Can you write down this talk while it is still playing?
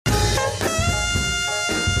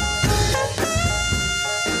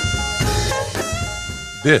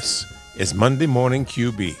This is Monday Morning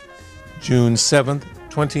QB, June 7th,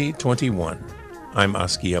 2021. I'm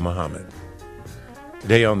Askia Muhammad.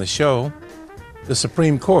 Today on the show, the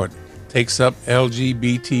Supreme Court takes up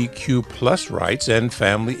LGBTQ plus rights and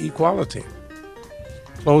family equality,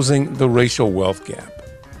 closing the racial wealth gap.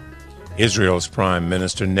 Israel's Prime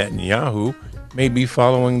Minister Netanyahu may be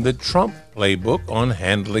following the Trump playbook on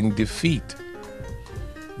handling defeat.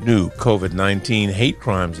 New COVID-19 hate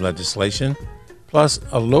crimes legislation, plus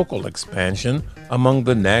a local expansion among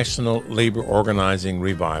the national labor organizing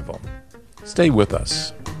revival. Stay with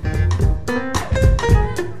us.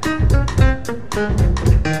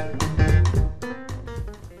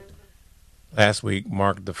 Last week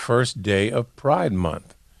marked the first day of Pride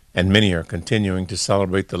Month, and many are continuing to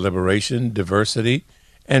celebrate the liberation, diversity,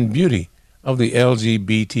 and beauty of the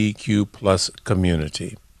LGBTQ plus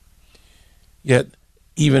community. Yet,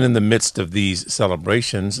 even in the midst of these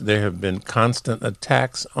celebrations, there have been constant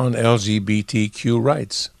attacks on LGBTQ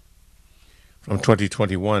rights. From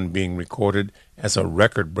 2021 being recorded as a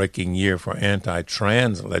record-breaking year for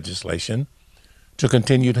anti-trans legislation to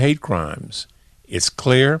continued hate crimes, it's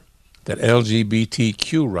clear that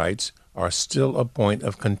LGBTQ rights are still a point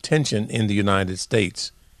of contention in the United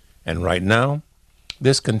States. And right now,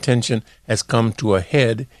 this contention has come to a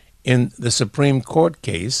head in the Supreme Court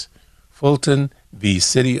case, Fulton v.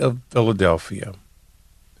 City of Philadelphia.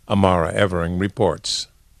 Amara Evering reports.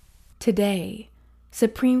 Today,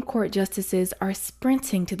 Supreme Court justices are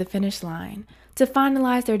sprinting to the finish line to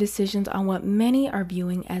finalize their decisions on what many are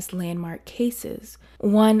viewing as landmark cases.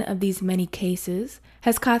 One of these many cases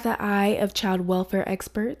has caught the eye of child welfare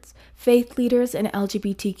experts, faith leaders, and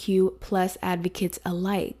LGBTQ plus advocates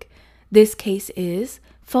alike. This case is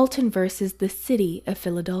Fulton versus the City of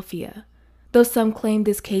Philadelphia. Though some claim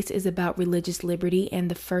this case is about religious liberty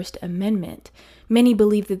and the First Amendment, many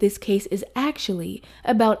believe that this case is actually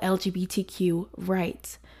about LGBTQ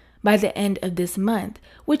rights. By the end of this month,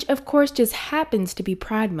 which of course just happens to be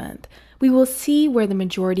Pride Month, we will see where the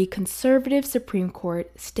majority conservative Supreme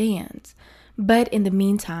Court stands. But in the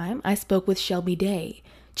meantime, I spoke with Shelby Day,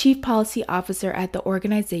 Chief Policy Officer at the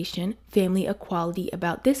organization Family Equality,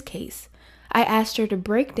 about this case. I asked her to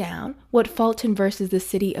break down what Fulton versus the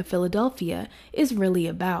City of Philadelphia is really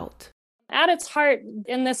about. At its heart,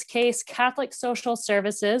 in this case, Catholic Social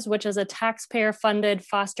Services, which is a taxpayer-funded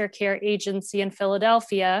foster care agency in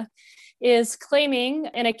Philadelphia, is claiming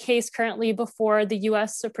in a case currently before the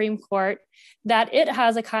U.S. Supreme Court that it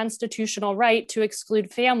has a constitutional right to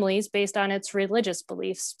exclude families based on its religious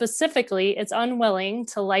beliefs. Specifically, it's unwilling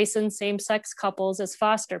to license same-sex couples as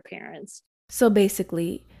foster parents. So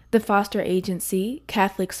basically, the foster agency,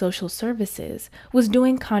 Catholic Social Services, was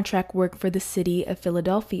doing contract work for the City of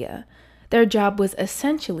Philadelphia. Their job was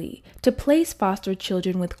essentially to place foster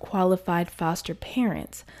children with qualified foster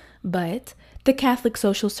parents, but the Catholic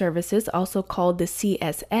Social Services, also called the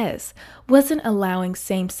CSS, wasn't allowing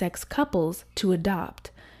same-sex couples to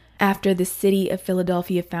adopt. After the City of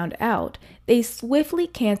Philadelphia found out, they swiftly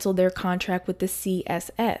canceled their contract with the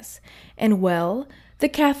CSS. And well, the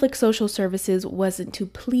Catholic Social Services wasn't too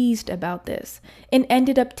pleased about this and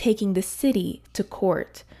ended up taking the city to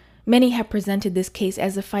court. Many have presented this case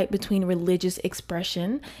as a fight between religious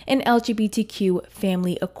expression and LGBTQ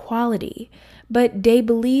family equality. But Day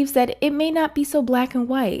believes that it may not be so black and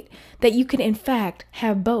white, that you can in fact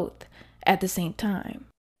have both at the same time.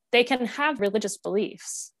 They can have religious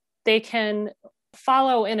beliefs. They can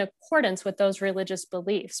follow in accordance with those religious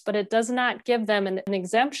beliefs, but it does not give them an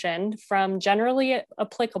exemption from generally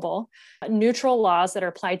applicable neutral laws that are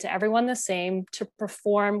applied to everyone the same to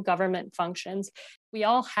perform government functions. We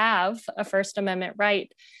all have a First Amendment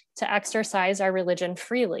right to exercise our religion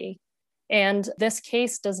freely, and this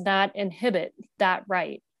case does not inhibit that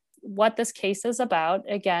right. What this case is about,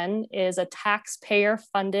 again, is a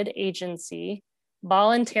taxpayer-funded agency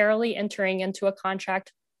voluntarily entering into a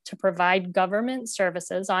contract to provide government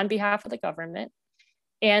services on behalf of the government,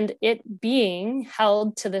 and it being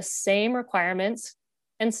held to the same requirements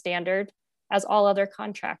and standard as all other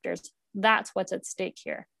contractors. That's what's at stake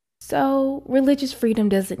here. So, religious freedom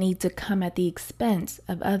doesn't need to come at the expense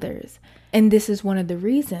of others. And this is one of the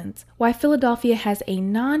reasons why Philadelphia has a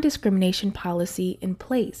non-discrimination policy in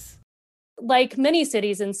place. Like many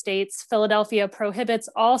cities and states, Philadelphia prohibits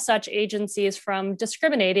all such agencies from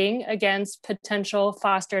discriminating against potential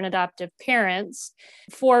foster and adoptive parents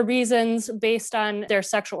for reasons based on their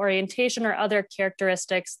sexual orientation or other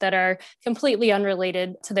characteristics that are completely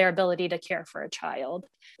unrelated to their ability to care for a child.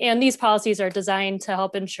 And these policies are designed to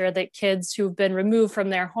help ensure that kids who've been removed from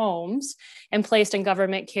their homes and placed in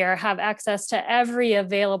government care have access to every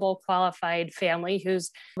available qualified family who's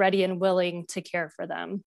ready and willing to care for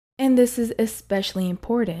them. And this is especially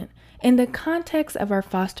important in the context of our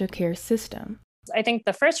foster care system. I think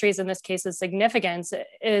the first reason this case is significant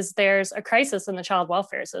is there's a crisis in the child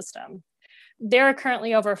welfare system. There are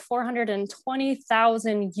currently over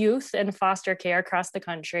 420,000 youth in foster care across the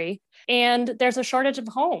country, and there's a shortage of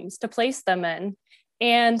homes to place them in.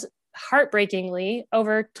 And heartbreakingly,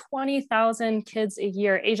 over 20,000 kids a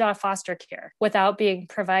year age out of foster care without being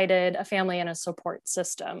provided a family and a support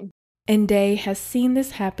system. And Day has seen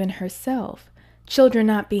this happen herself, children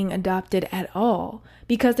not being adopted at all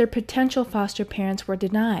because their potential foster parents were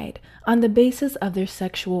denied on the basis of their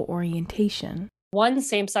sexual orientation. One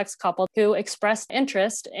same-sex couple who expressed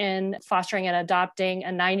interest in fostering and adopting a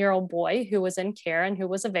 9-year-old boy who was in care and who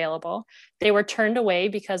was available. They were turned away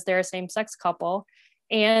because they're a same-sex couple.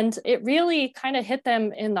 And it really kind of hit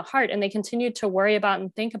them in the heart. And they continued to worry about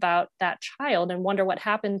and think about that child and wonder what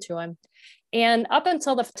happened to him. And up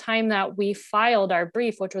until the time that we filed our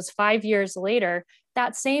brief, which was 5 years later,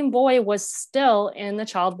 that same boy was still in the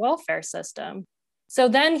child welfare system. So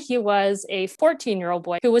then he was a 14-year-old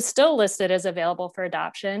boy who was still listed as available for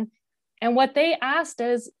adoption. And what they asked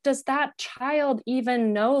is, does that child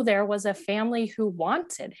even know there was a family who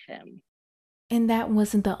wanted him? And that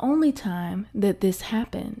wasn't the only time that this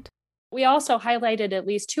happened. We also highlighted at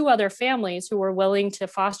least 2 other families who were willing to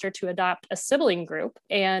foster to adopt a sibling group.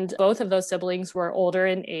 And both of those siblings were older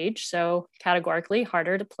in age, so categorically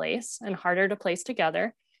harder to place and harder to place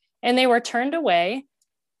together. And they were turned away,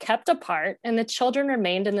 kept apart, and the children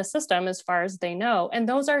remained in the system as far as they know. And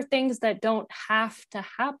those are things that don't have to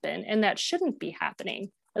happen and that shouldn't be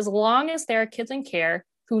happening. As long as there are kids in care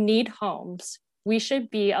who need homes, we should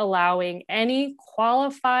be allowing any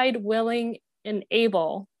qualified, willing, and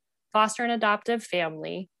able foster and adoptive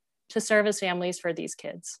family to serve as families for these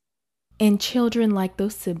kids. And children like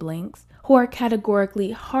those siblings, who are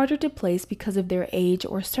categorically harder to place because of their age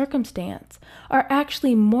or circumstance, are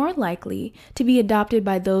actually more likely to be adopted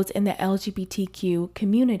by those in the LGBTQ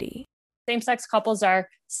community. Same-sex couples are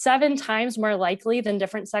 7 times more likely than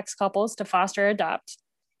different-sex couples to foster or adopt.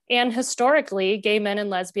 And historically, gay men and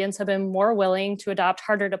lesbians have been more willing to adopt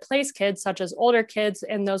harder to place kids, such as older kids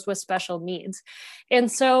and those with special needs.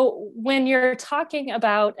 And so when you're talking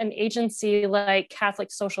about an agency like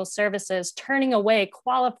Catholic Social Services turning away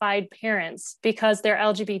qualified parents because they're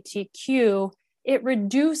LGBTQ, it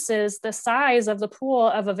reduces the size of the pool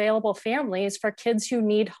of available families for kids who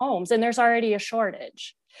need homes, and there's already a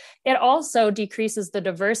shortage. It also decreases the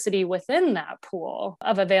diversity within that pool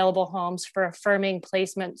of available homes for affirming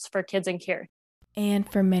placements for kids in care. And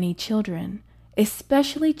for many children,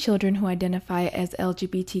 especially children who identify as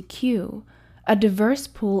LGBTQ, a diverse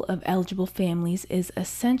pool of eligible families is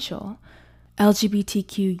essential.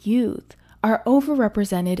 LGBTQ youth are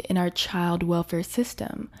overrepresented in our child welfare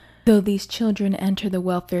system, though these children enter the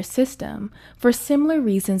welfare system for similar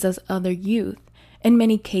reasons as other youth. In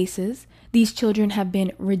many cases, these children have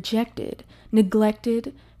been rejected,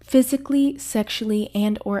 neglected, physically, sexually,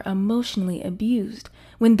 and/or emotionally abused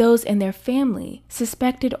when those in their family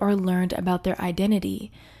suspected or learned about their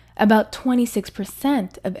identity. About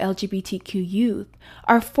 26% of LGBTQ youth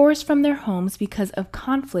are forced from their homes because of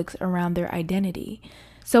conflicts around their identity.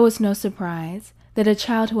 So it's no surprise that a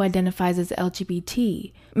child who identifies as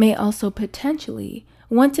LGBT may also potentially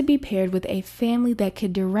want to be paired with a family that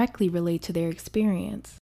could directly relate to their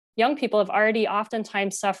experience. Young people have already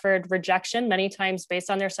oftentimes suffered rejection, many times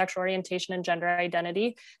based on their sexual orientation and gender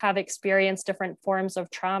identity, have experienced different forms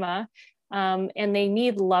of trauma, and they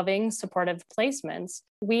need loving, supportive placements.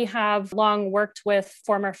 We have long worked with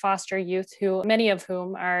former foster youth, many of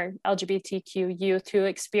whom are LGBTQ youth, who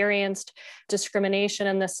experienced discrimination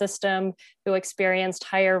in the system, who experienced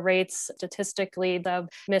higher rates statistically of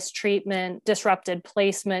mistreatment, disrupted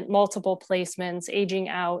placement, multiple placements, aging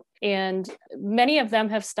out. And many of them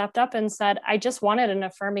have stepped up and said, I just wanted an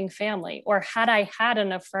affirming family, or had I had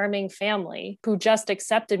an affirming family who just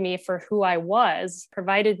accepted me for who I was,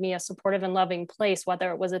 provided me a supportive and loving place,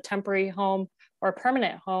 whether it was a temporary home or a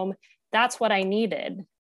permanent home, that's what I needed.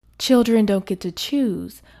 Children don't get to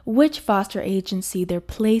choose which foster agency they're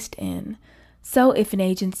placed in. So if an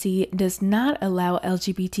agency does not allow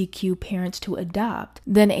LGBTQ parents to adopt,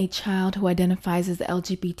 then a child who identifies as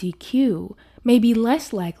LGBTQ may be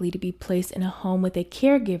less likely to be placed in a home with a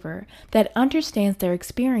caregiver that understands their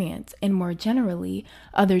experience, and more generally,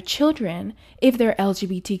 other children, if they're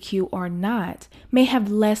LGBTQ or not, may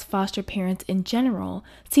have less foster parents in general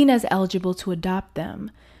seen as eligible to adopt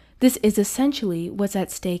them. This is essentially what's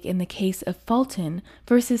at stake in the case of Fulton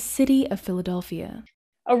versus City of Philadelphia.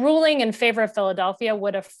 A ruling in favor of Philadelphia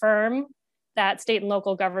would affirm that state and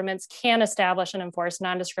local governments can establish and enforce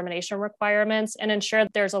non-discrimination requirements and ensure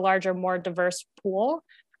that there's a larger, more diverse pool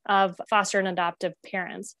of foster and adoptive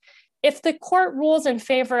parents. If the court rules in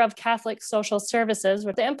favor of Catholic social services,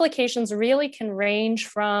 the implications really can range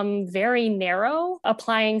from very narrow,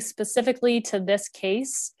 applying specifically to this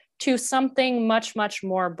case, to something much, much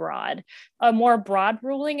more broad. A more broad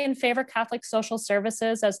ruling in favor of Catholic social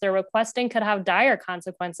services, as they're requesting, could have dire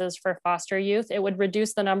consequences for foster youth. It would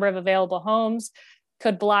reduce the number of available homes,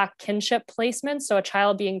 could block kinship placements, so a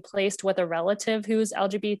child being placed with a relative who's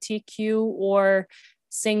LGBTQ or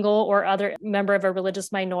single or other member of a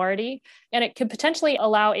religious minority. And it could potentially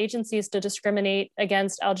allow agencies to discriminate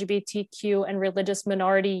against LGBTQ and religious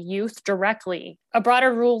minority youth directly. A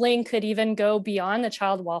broader ruling could even go beyond the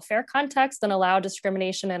child welfare context and allow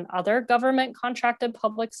discrimination in other government contracted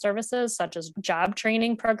public services, such as job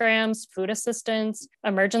training programs, food assistance,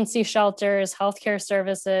 emergency shelters, healthcare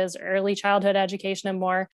services, early childhood education, and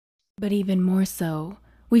more. But even more so,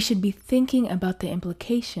 we should be thinking about the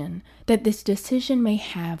implication that this decision may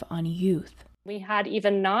have on youth. We had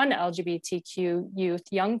even non-LGBTQ youth,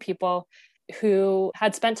 young people who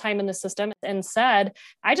had spent time in the system and said,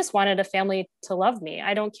 I just wanted a family to love me.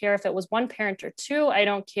 I don't care if it was one parent or two. I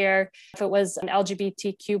don't care if it was an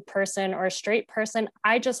LGBTQ person or a straight person.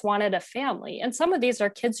 I just wanted a family. And some of these are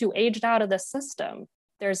kids who aged out of the system.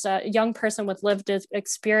 There's a young person with lived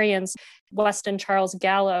experience, Weston Charles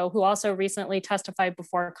Gallo, who also recently testified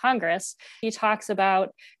before Congress. He talks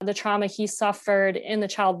about the trauma he suffered in the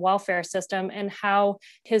child welfare system and how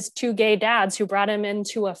his two gay dads who brought him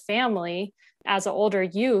into a family as an older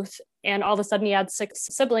youth, and all of a sudden he had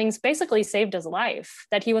 6 siblings, basically saved his life,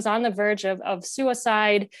 that he was on the verge of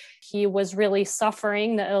suicide. He was really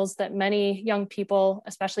suffering the ills that many young people,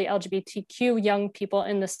 especially LGBTQ young people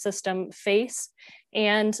in the system, face.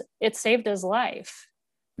 And it saved his life.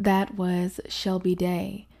 That was Shelby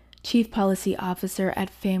Day, Chief Policy Officer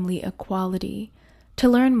at Family Equality. To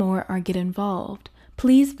learn more or get involved,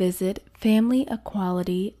 please visit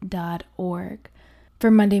familyequality.org. For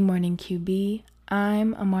Monday Morning QB,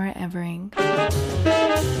 I'm Amara Evering.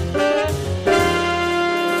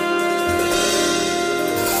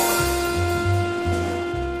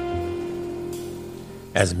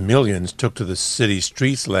 As millions took to the city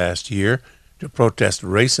streets last year to protest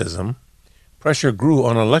racism, pressure grew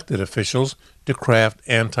on elected officials to craft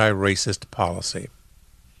anti-racist policy.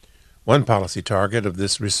 One policy target of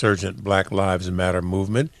this resurgent Black Lives Matter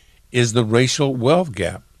movement is the racial wealth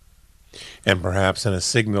gap. And perhaps in a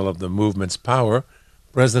signal of the movement's power,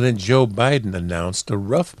 President Joe Biden announced a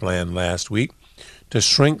rough plan last week to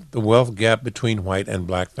shrink the wealth gap between white and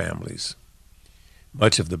black families.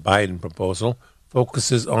 Much of the Biden proposal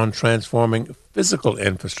focuses on transforming physical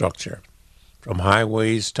infrastructure, from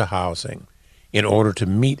highways to housing, in order to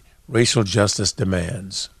meet racial justice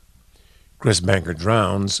demands. Chris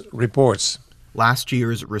Banker-Drowns reports. Last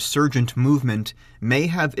year's resurgent movement may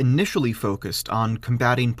have initially focused on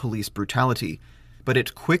combating police brutality, but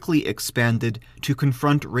it quickly expanded to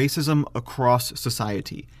confront racism across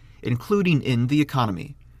society, including in the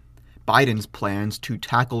economy. Biden's plans to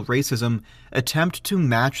tackle racism attempt to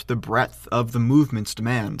match the breadth of the movement's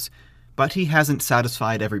demands, but he hasn't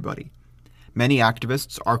satisfied everybody. Many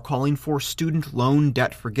activists are calling for student loan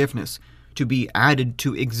debt forgiveness to be added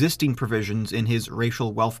to existing provisions in his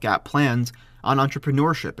racial wealth gap plans on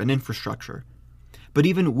entrepreneurship and infrastructure. But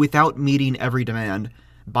even without meeting every demand,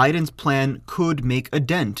 Biden's plan could make a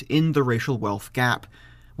dent in the racial wealth gap,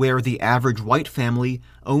 where the average white family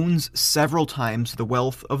owns several times the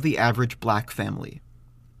wealth of the average black family.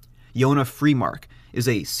 Yona Freemark is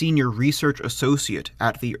a senior research associate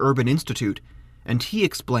at the Urban Institute, and he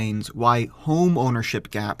explains why home ownership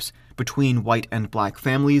gaps between white and black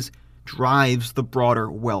families drives the broader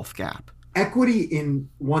wealth gap. Equity in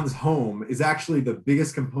one's home is actually the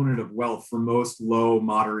biggest component of wealth for most low,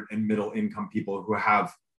 moderate, and middle income people who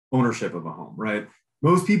have ownership of a home, right?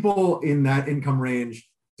 Most people in that income range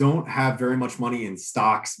don't have very much money in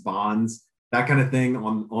stocks, bonds, that kind of thing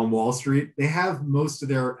on Wall Street. They have most of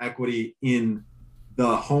their equity in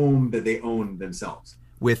the home that they own themselves.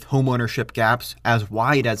 With homeownership gaps as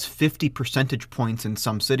wide as 50 percentage points in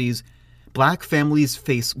some cities, Black families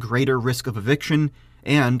face greater risk of eviction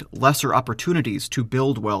and lesser opportunities to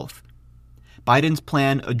build wealth. Biden's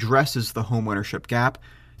plan addresses the homeownership gap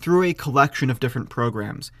through a collection of different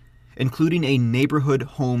programs, including a neighborhood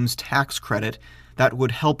homes tax credit that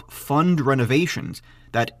would help fund renovations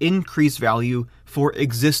that increase value for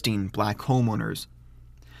existing Black homeowners.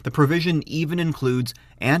 The provision even includes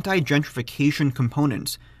anti-gentrification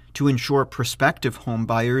components to ensure prospective home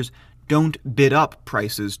buyers don't bid up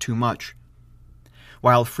prices too much.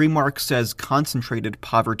 While Freemark says concentrated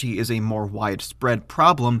poverty is a more widespread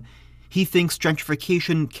problem, he thinks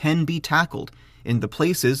gentrification can be tackled in the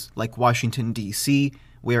places like Washington, D.C.,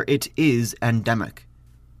 where it is endemic.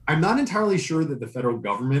 I'm not entirely sure that the federal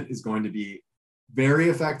government is going to be very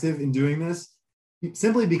effective in doing this,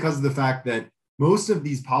 simply because of the fact that most of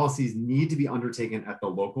these policies need to be undertaken at the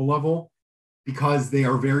local level because they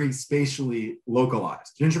are very spatially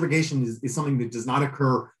localized. Gentrification is something that does not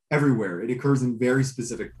occur everywhere. It occurs in very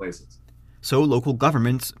specific places. So local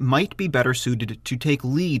governments might be better suited to take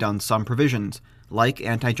lead on some provisions, like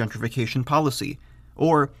anti-gentrification policy,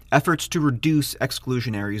 or efforts to reduce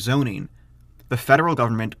exclusionary zoning. The federal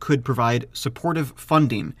government could provide supportive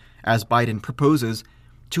funding, as Biden proposes,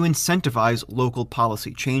 to incentivize local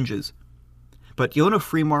policy changes. But Yonah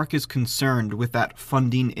Freemark is concerned with that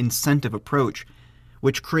funding incentive approach,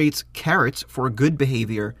 which creates carrots for good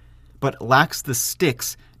behavior, but lacks the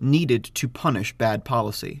sticks needed to punish bad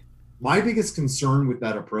policy. My biggest concern with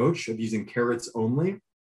that approach of using carrots only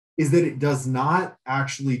is that it does not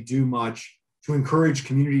actually do much to encourage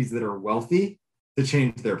communities that are wealthy to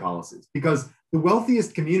change their policies. Because the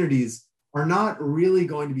wealthiest communities are not really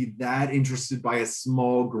going to be that interested by a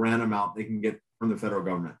small grant amount they can get from the federal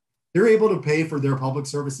government. They're able to pay for their public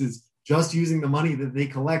services just using the money that they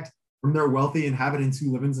collect from their wealthy inhabitants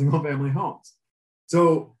who live in single-family homes.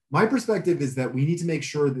 So my perspective is that we need to make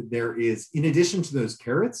sure that there is, in addition to those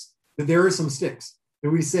carrots, that there are some sticks,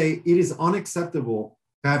 that we say it is unacceptable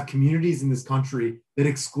to have communities in this country that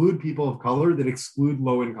exclude people of color, that exclude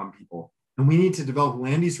low-income people. And we need to develop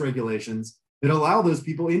land use regulations that allow those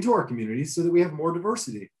people into our communities so that we have more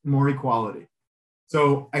diversity and more equality.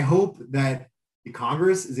 So I hope that the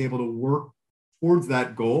Congress is able to work towards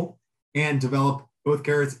that goal and develop both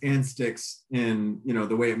carrots and sticks in,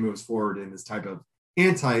 the way it moves forward in this type of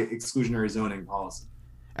anti-exclusionary zoning policy.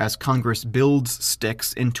 As Congress builds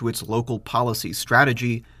sticks into its local policy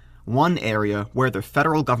strategy, one area where the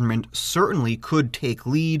federal government certainly could take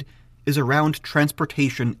lead is around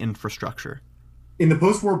transportation infrastructure. In the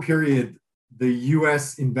post-war period, the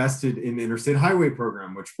U.S. invested in the Interstate Highway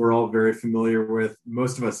Program, which we're all very familiar with.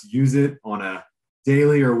 Most of us use it on a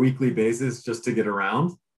daily or weekly basis just to get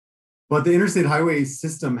around. But the interstate highway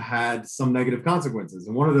system had some negative consequences.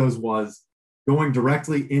 And one of those was going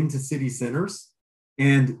directly into city centers.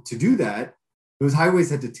 And to do that, those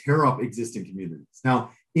highways had to tear up existing communities.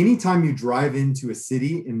 Now, anytime you drive into a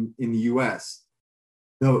city in the US,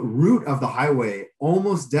 the route of the highway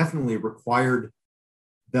almost definitely required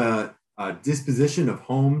the disposition of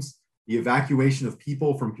homes, the evacuation of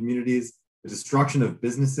people from communities, the destruction of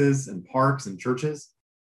businesses and parks and churches.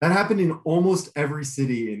 That happened in almost every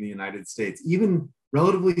city in the United States, even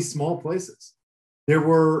relatively small places. There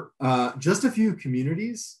were just a few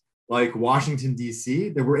communities like Washington, D.C.,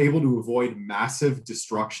 that were able to avoid massive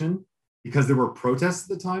destruction because there were protests at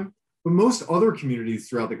the time. But most other communities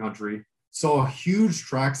throughout the country saw huge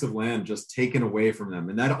tracts of land just taken away from them.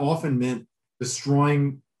 And that often meant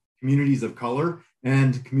destroying communities of color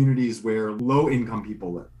and communities where low-income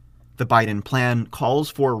people live. The Biden plan calls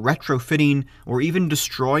for retrofitting or even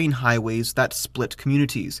destroying highways that split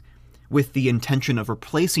communities, with the intention of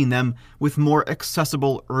replacing them with more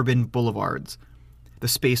accessible urban boulevards. The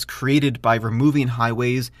space created by removing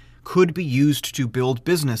highways could be used to build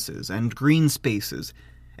businesses and green spaces,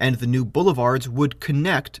 and the new boulevards would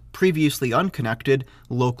connect previously unconnected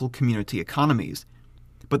local community economies.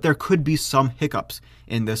 But there could be some hiccups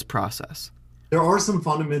in this process. There are some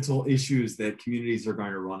fundamental issues that communities are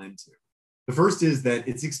going to run into. The first is that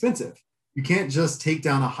it's expensive. You can't just take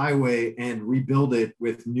down a highway and rebuild it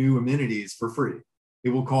with new amenities for free. It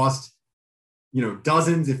will cost,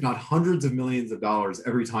 dozens, if not hundreds of millions of dollars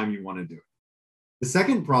every time you want to do it. The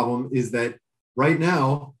second problem is that right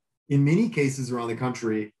now, in many cases around the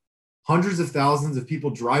country, hundreds of thousands of people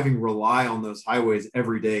driving rely on those highways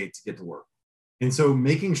every day to get to work. And so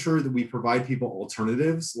making sure that we provide people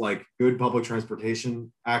alternatives like good public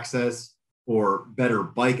transportation access or better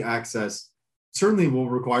bike access certainly will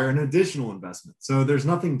require an additional investment. So there's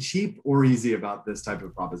nothing cheap or easy about this type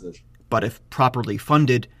of proposition. But if properly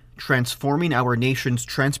funded, transforming our nation's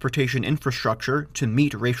transportation infrastructure to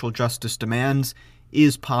meet racial justice demands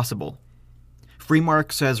is possible.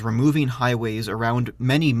 Freemark says removing highways around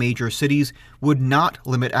many major cities would not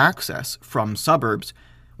limit access from suburbs,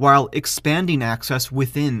 while expanding access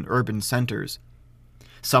within urban centers.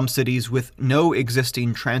 Some cities with no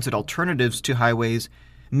existing transit alternatives to highways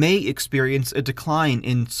may experience a decline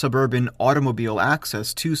in suburban automobile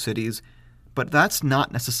access to cities, but that's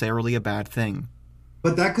not necessarily a bad thing.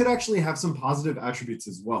 But that could actually have some positive attributes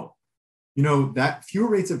as well. That fewer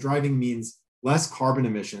rates of driving means less carbon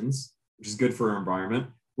emissions, which is good for our environment,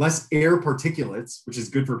 less air particulates, which is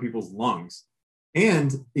good for people's lungs.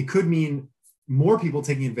 And it could mean more people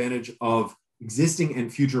taking advantage of existing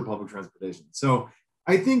and future public transportation. So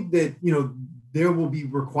I think that, there will be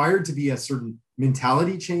required to be a certain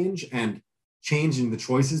mentality change and change in the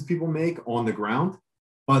choices people make on the ground.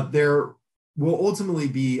 But there will ultimately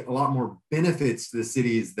be a lot more benefits to the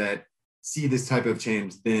cities that see this type of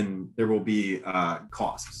change than there will be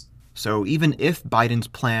costs. So even if Biden's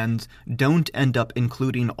plans don't end up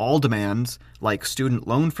including all demands, like student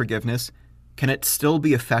loan forgiveness, can it still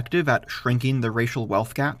be effective at shrinking the racial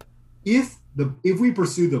wealth gap? If we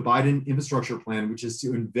pursue the Biden infrastructure plan, which is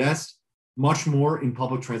to invest much more in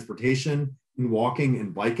public transportation, in walking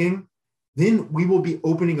and biking, then we will be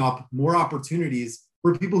opening up more opportunities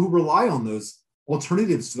for people who rely on those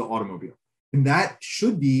alternatives to the automobile. And that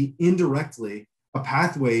should be indirectly a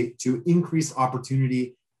pathway to increase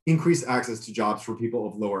opportunity, increase access to jobs for people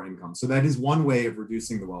of lower income. So that is one way of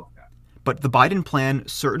reducing the wealth gap. But the Biden plan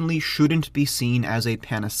certainly shouldn't be seen as a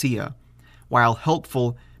panacea. While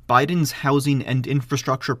helpful, Biden's housing and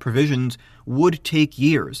infrastructure provisions would take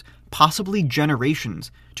years, possibly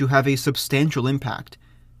generations, to have a substantial impact,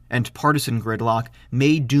 and partisan gridlock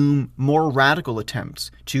may doom more radical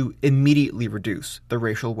attempts to immediately reduce the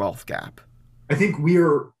racial wealth gap. I think we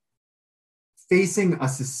are facing a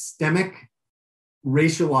systemic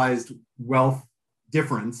racialized wealth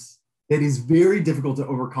difference that is very difficult to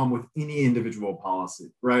overcome with any individual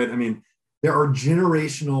policy, right? I mean, there are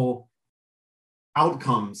generational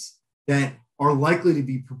outcomes that are likely to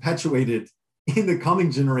be perpetuated in the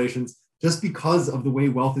coming generations just because of the way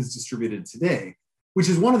wealth is distributed today, which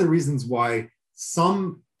is one of the reasons why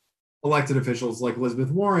some elected officials like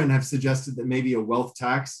Elizabeth Warren have suggested that maybe a wealth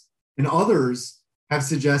tax, and others have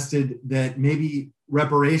suggested that maybe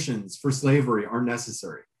reparations for slavery are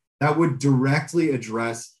necessary. That would directly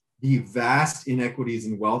address the vast inequities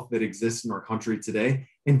in wealth that exist in our country today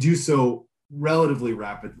and do so relatively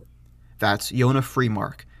rapidly. That's Yonah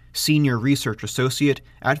Freemark, Senior Research Associate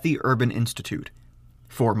at the Urban Institute.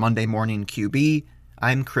 For Monday Morning QB,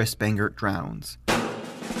 I'm Chris Bangert-Drowns.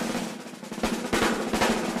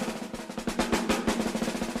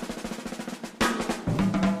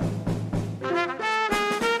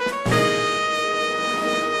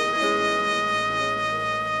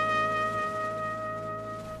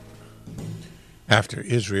 After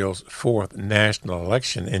Israel's fourth national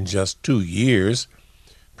election in just 2 years,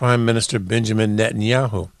 Prime Minister Benjamin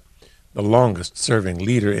Netanyahu, the longest-serving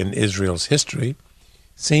leader in Israel's history,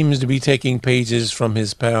 seems to be taking pages from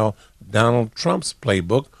his pal Donald Trump's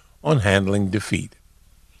playbook on handling defeat.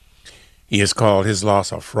 He has called his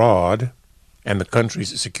loss a fraud, and the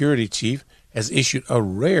country's security chief has issued a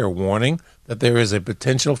rare warning that there is a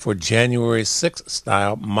potential for January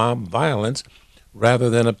 6th-style mob violence rather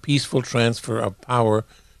than a peaceful transfer of power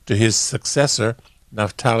to his successor,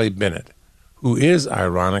 Naftali Bennett, who is,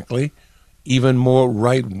 ironically, even more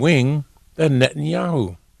right-wing than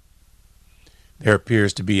Netanyahu. There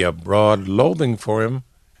appears to be a broad loathing for him,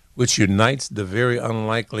 which unites the very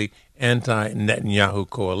unlikely anti-Netanyahu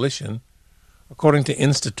coalition, according to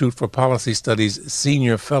Institute for Policy Studies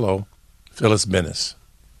senior fellow Phyllis Bennis.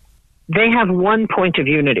 They have one point of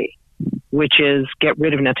unity, which is get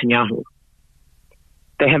rid of Netanyahu.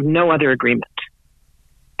 They have no other agreement.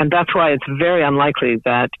 And that's why it's very unlikely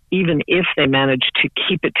that even if they manage to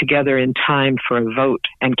keep it together in time for a vote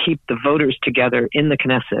and keep the voters together in the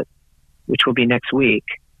Knesset, which will be next week,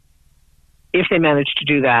 if they manage to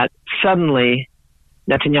do that, suddenly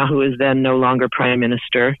Netanyahu is then no longer prime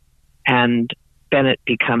minister and Bennett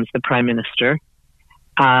becomes the prime minister.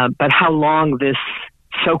 But how long this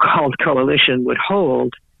so-called coalition would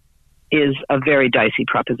hold is a very dicey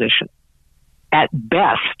proposition. At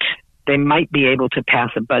best, they might be able to pass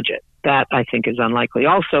a budget. That, I think, is unlikely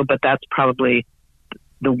also, but that's probably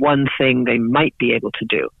the one thing they might be able to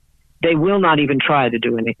do. They will not even try to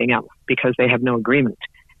do anything else because they have no agreement.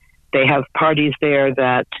 They have parties there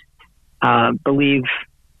that believe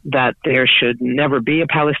that there should never be a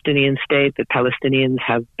Palestinian state, that Palestinians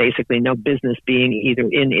have basically no business being either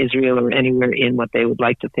in Israel or anywhere in what they would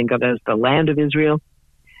like to think of as the land of Israel.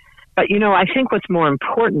 But, I think what's more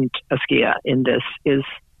important, Askia, in this is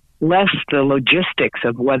less the logistics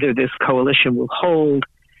of whether this coalition will hold,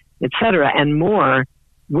 etc., and more,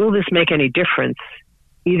 will this make any difference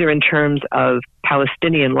either in terms of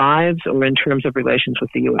Palestinian lives or in terms of relations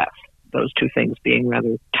with the U.S., those two things being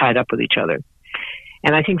rather tied up with each other.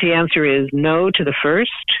 And I think the answer is no to the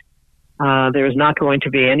first. There is not going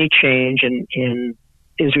to be any change in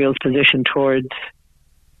Israel's position towards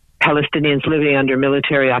Palestinians living under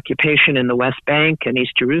military occupation in the West Bank and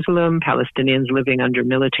East Jerusalem, Palestinians living under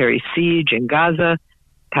military siege in Gaza,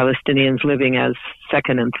 Palestinians living as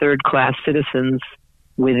second and third class citizens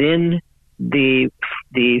within the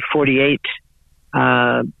 48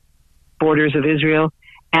 borders of Israel,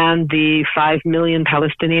 and the 5 million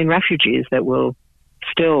Palestinian refugees that will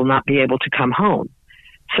still not be able to come home.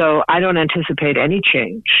 So I don't anticipate any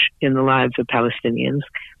change in the lives of Palestinians.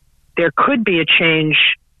 There could be a change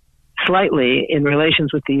slightly in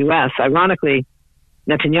relations with the U.S. Ironically,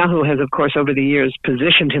 Netanyahu has, of course, over the years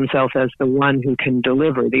positioned himself as the one who can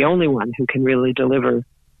deliver, the only one who can really deliver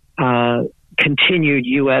continued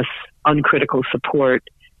U.S. uncritical support,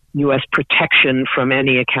 U.S. protection from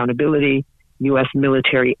any accountability, U.S.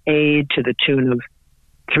 military aid to the tune of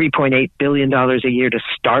 $3.8 billion a year to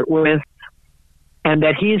start with, and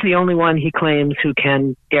that he's the only one, he claims, who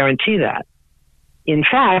can guarantee that. In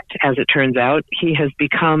fact, as it turns out, he has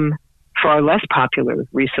become far less popular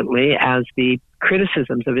recently as the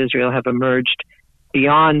criticisms of Israel have emerged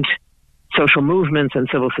beyond social movements and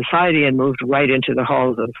civil society and moved right into the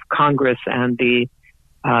halls of Congress and the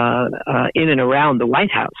in and around the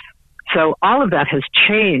White House. So all of that has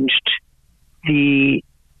changed the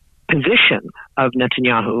position of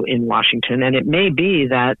Netanyahu in Washington, and it may be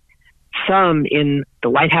that some in the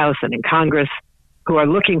White House and in Congress who are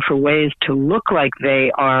looking for ways to look like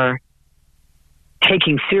they are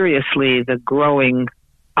taking seriously the growing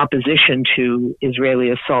opposition to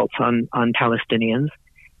Israeli assaults on Palestinians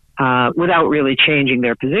without really changing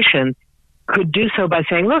their position, could do so by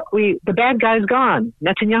saying, look, the bad guy's gone.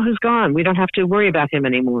 Netanyahu's gone. We don't have to worry about him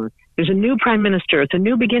anymore. There's a new prime minister. It's a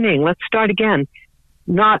new beginning. Let's start again.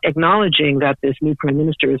 Not acknowledging that this new prime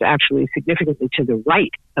minister is actually significantly to the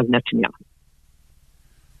right of Netanyahu.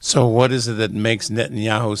 So what is it that makes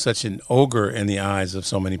Netanyahu such an ogre in the eyes of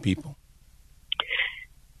so many people?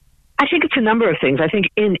 I think it's a number of things. I think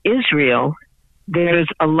in Israel, there's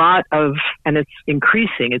a lot of, and it's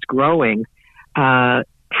increasing, it's growing,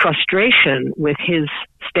 frustration with his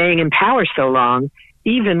staying in power so long,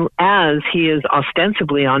 even as he is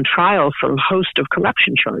ostensibly on trial for a host of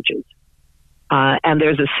corruption charges. And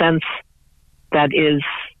there's a sense that is,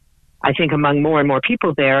 I think, among more and more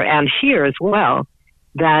people there, and here as well,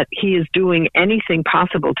 that he is doing anything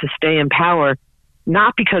possible to stay in power,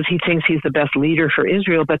 not because he thinks he's the best leader for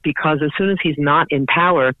Israel, but because as soon as he's not in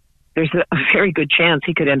power, there's a very good chance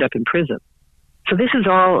he could end up in prison. So this is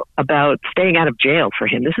all about staying out of jail for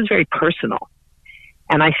him. This is very personal.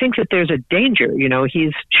 And I think that there's a danger. You know,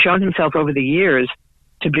 he's shown himself over the years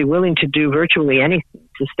to be willing to do virtually anything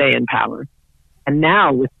to stay in power. And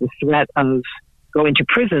now with the threat of going to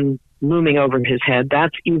prison looming over his head,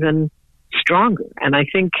 that's even stronger. And I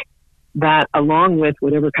think that along with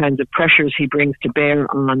whatever kinds of pressures he brings to bear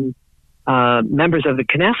on members of the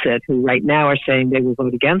Knesset, who right now are saying they will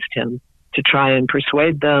vote against him, to try and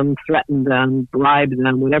persuade them, threaten them, bribe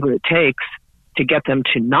them, whatever it takes to get them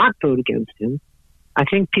to not vote against him, I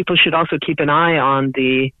think people should also keep an eye on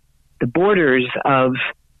the borders of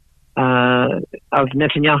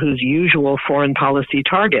Netanyahu's usual foreign policy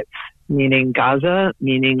targets, meaning Gaza,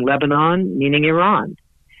 meaning Lebanon, meaning Iran.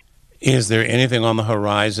 Is there anything on the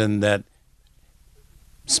horizon that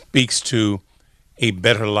speaks to a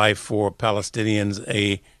better life for Palestinians,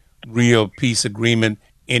 a real peace agreement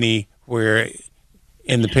anywhere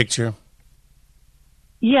in the picture?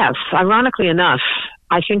 Yes, ironically enough,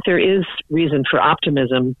 I think there is reason for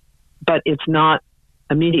optimism, but it's not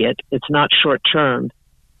immediate. It's not short term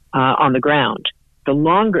on the ground. The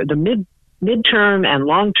midterm and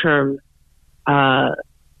long term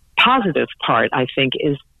positive part, I think,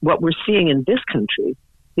 is what we're seeing in this country,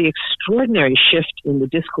 the extraordinary shift in the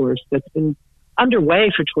discourse that's been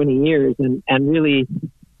underway for 20 years and really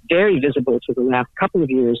very visible for the last couple of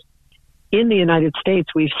years. In the United States,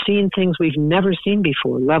 we've seen things we've never seen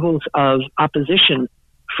before, levels of opposition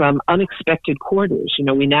from unexpected quarters. You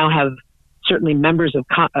know, we now have certainly members of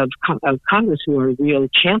Congress who are real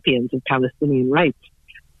champions of Palestinian rights.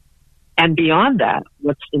 And beyond that,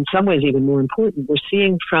 what's in some ways even more important, we're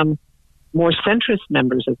seeing from more centrist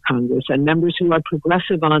members of Congress and members who are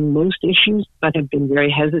progressive on most issues but have been very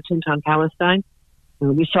hesitant on Palestine.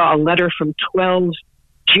 We saw a letter from 12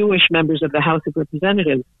 Jewish members of the House of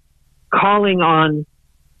Representatives calling on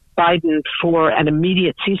Biden for an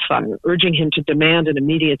immediate ceasefire, urging him to demand an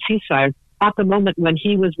immediate ceasefire at the moment when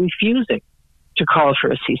he was refusing to call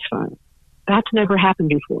for a ceasefire. That's never happened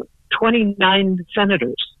before. 29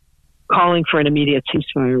 senators calling for an immediate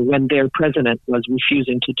ceasefire when their president was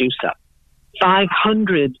refusing to do so.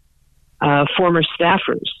 500 former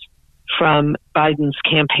staffers from Biden's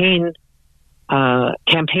campaign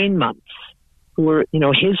months, who were,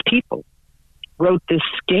 his people, wrote this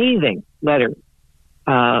scathing letter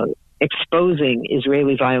exposing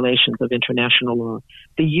Israeli violations of international law.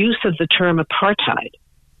 The use of the term apartheid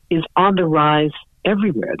is on the rise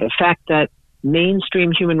everywhere. The fact that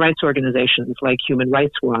mainstream human rights organizations like Human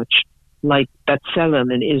Rights Watch, like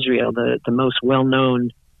B'Tselem in Israel, the most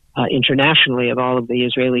well-known internationally of all of the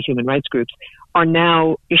Israeli human rights groups, are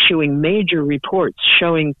now issuing major reports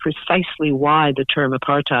showing precisely why the term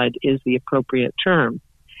apartheid is the appropriate term.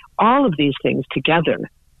 All of these things together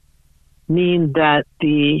mean that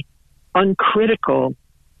the uncritical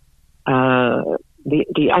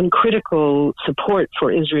support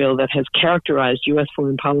for Israel that has characterized U.S.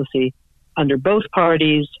 foreign policy under both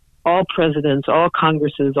parties, all presidents, all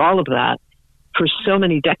Congresses, all of that, for so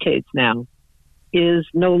many decades now, is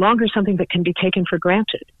no longer something that can be taken for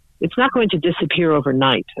granted. It's not going to disappear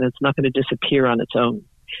overnight, and it's not going to disappear on its own.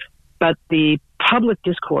 But the public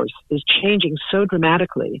discourse is changing so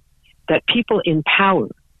dramatically that people in power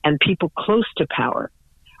and people close to power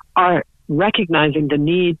are recognizing the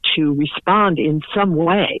need to respond in some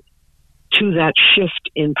way to that shift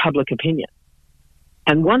in public opinion.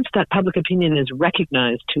 And once that public opinion is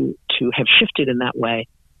recognized to have shifted in that way,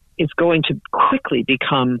 it's going to quickly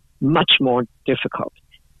become much more difficult.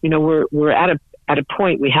 We're at a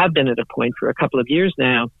point, we have been at a point for a couple of years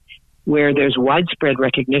now, where there's widespread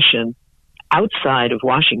recognition outside of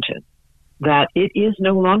Washington that it is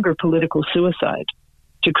no longer political suicide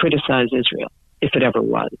to criticize Israel, if it ever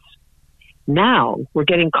was. Now we're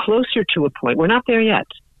getting closer to a point, we're not there yet,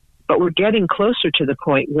 but we're getting closer to the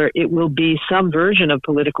point where it will be some version of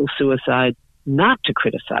political suicide not to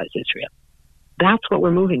criticize Israel. That's what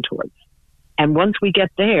we're moving towards. And once we get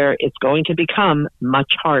there, it's going to become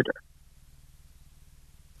much harder.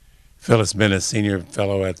 Phyllis Bennett, Senior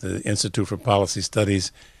Fellow at the Institute for Policy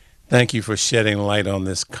Studies, thank you for shedding light on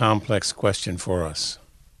this complex question for us.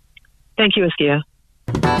 Thank you, Askia.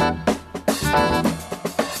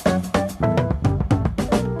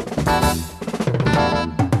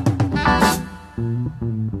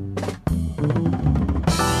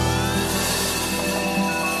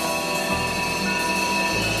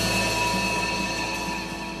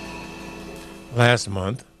 Last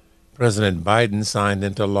month, President Biden signed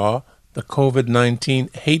into law the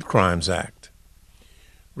COVID-19 Hate Crimes Act.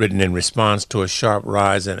 Written in response to a sharp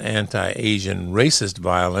rise in anti-Asian racist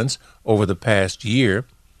violence over the past year,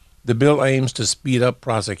 the bill aims to speed up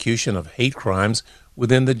prosecution of hate crimes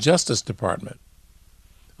within the Justice Department.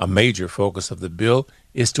 A major focus of the bill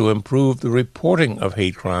is to improve the reporting of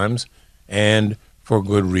hate crimes, and for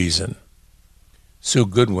good reason. Sue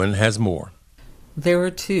Goodwin has more. There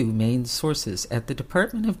are two main sources at the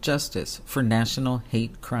Department of Justice for national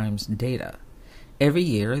hate crimes data. Every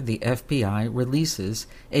year, the FBI releases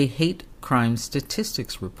a hate crime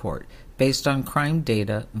statistics report based on crime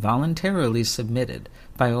data voluntarily submitted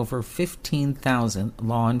by over 15,000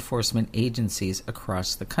 law enforcement agencies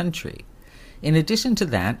across the country. In addition to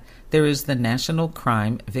that, there is the National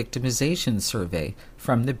Crime Victimization Survey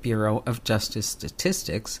from the Bureau of Justice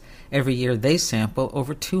Statistics. Every year they sample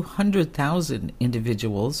over 200,000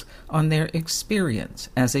 individuals on their experience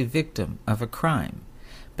as a victim of a crime.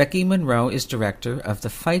 Becky Monroe is director of the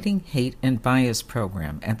Fighting Hate and Bias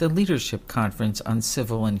program at the Leadership Conference on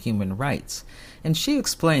Civil and Human Rights, and she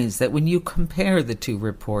explains that when you compare the two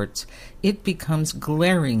reports, it becomes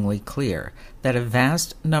glaringly clear that a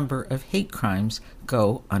vast number of hate crimes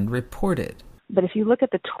go unreported. But if you look at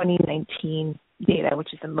the 2019 data,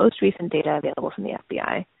 which is the most recent data available from the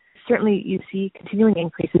FBI, certainly you see continuing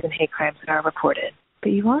increases in hate crimes that are reported.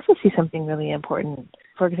 But you also see something really important.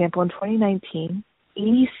 For example, in 2019,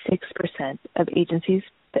 86% of agencies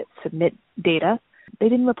that submit data, they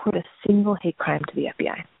didn't report a single hate crime to the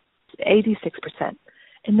FBI. 86%.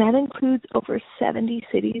 And that includes over 70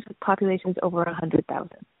 cities with populations over 100,000.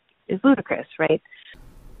 It's ludicrous, right?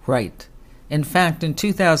 Right. In fact, in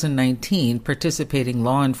 2019, participating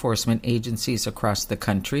law enforcement agencies across the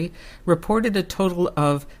country reported a total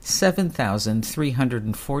of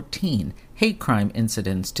 7,314 hate crime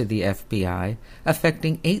incidents to the FBI,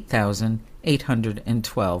 affecting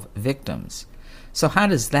 8,812 victims. So how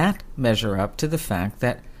does that measure up to the fact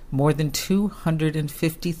that more than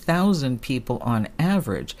 250,000 people on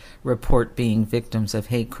average report being victims of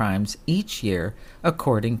hate crimes each year,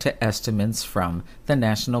 according to estimates from the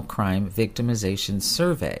National Crime Victimization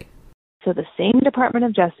Survey. So the same Department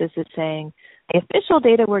of Justice is saying the official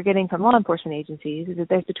data we're getting from law enforcement agencies is that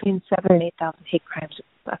there's between 7,000 and 8,000 hate crimes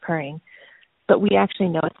occurring, but we actually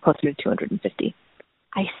know it's closer to 250.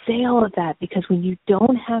 I say all of that because when you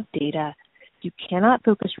don't have data, you cannot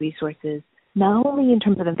focus resources, not only in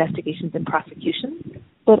terms of investigations and prosecutions,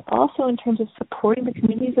 but also in terms of supporting the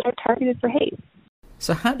communities that are targeted for hate.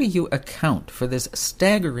 So how do you account for this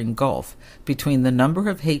staggering gulf between the number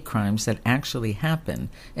of hate crimes that actually happen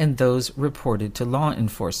and those reported to law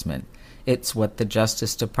enforcement? It's what the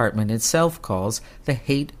Justice Department itself calls the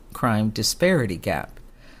hate crime disparity gap.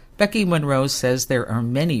 Becky Monroe says there are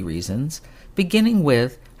many reasons, beginning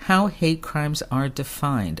with how hate crimes are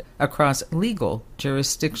defined across legal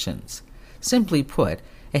jurisdictions. Simply put,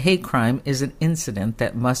 a hate crime is an incident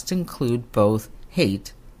that must include both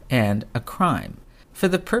hate and a crime. For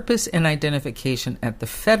the purpose and identification at the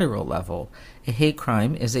federal level, a hate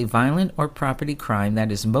crime is a violent or property crime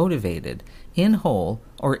that is motivated, in whole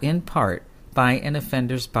or in part, by an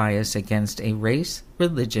offender's bias against a race,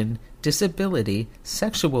 religion, disability,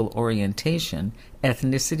 sexual orientation,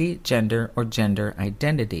 ethnicity, gender, or gender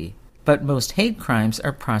identity. But most hate crimes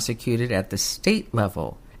are prosecuted at the state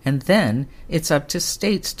level, and then it's up to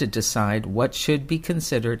states to decide what should be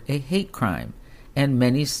considered a hate crime, and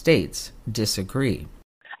many states disagree.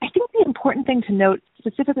 I think the important thing to note,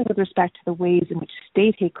 specifically with respect to the ways in which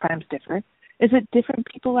state hate crimes differ, is that different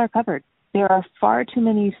people are covered. There are far too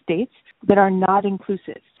many states that are not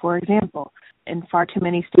inclusive. For example, in far too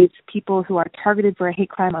many states, people who are targeted for a hate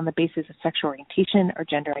crime on the basis of sexual orientation or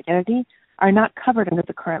gender identity are not covered under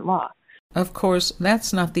the current law. Of course,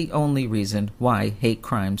 that's not the only reason why hate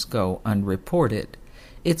crimes go unreported.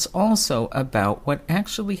 It's also about what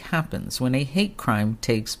actually happens when a hate crime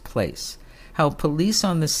takes place, how police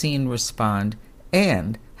on the scene respond,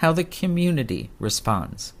 and how the community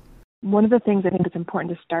responds. One of the things I think is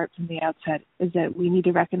important to start from the outset is that we need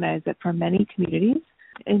to recognize that for many communities,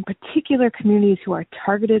 in particular communities who are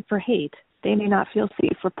targeted for hate, they may not feel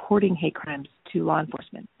safe reporting hate crimes to law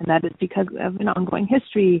enforcement. And that is because of an ongoing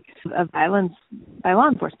history of violence by law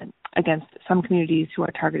enforcement against some communities who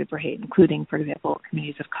are targeted for hate, including, for example,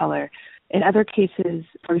 communities of color. In other cases,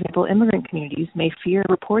 for example, immigrant communities may fear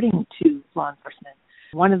reporting to law enforcement.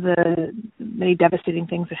 One of the many devastating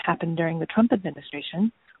things that happened during the Trump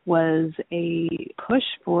administration was a push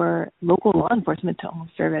for local law enforcement to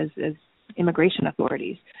almost serve as immigration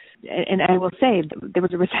authorities. And I will say there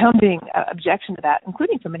was a resounding objection to that,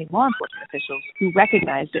 including from many law enforcement officials who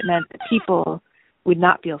recognized it meant that people would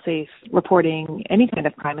not feel safe reporting any kind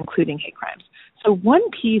of crime, including hate crimes. So one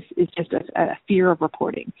piece is just a fear of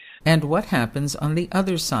reporting. And what happens on the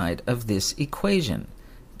other side of this equation?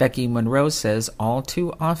 Becky Monroe says all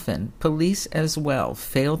too often, police as well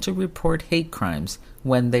fail to report hate crimes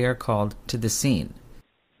when they are called to the scene.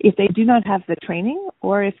 If they do not have the training,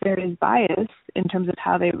 or if there is bias in terms of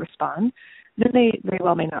how they respond, then they very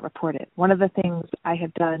well may not report it. One of the things I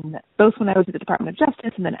have done, both when I was at the Department of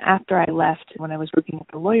Justice and then after I left when I was working at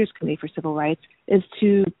the Lawyers Committee for Civil Rights, is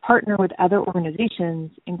to partner with other organizations,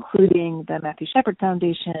 including the Matthew Shepard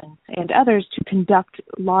Foundation and others, to conduct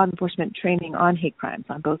law enforcement training on hate crimes,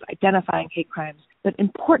 on both identifying hate crimes, but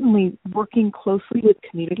importantly, working closely with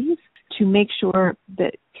communities to make sure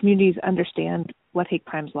that communities understand what hate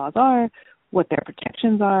crimes laws are, what their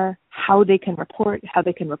protections are, how they can report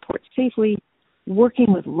safely,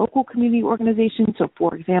 working with local community organizations. So,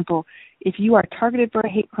 for example, if you are targeted for a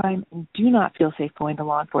hate crime and do not feel safe going to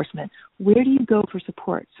law enforcement, where do you go for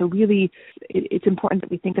support? So really, it's important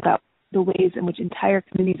that we think about the ways in which entire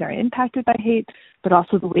communities are impacted by hate, but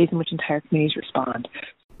also the ways in which entire communities respond.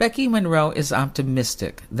 Becky Monroe is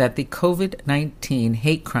optimistic that the COVID-19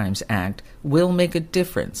 Hate Crimes Act will make a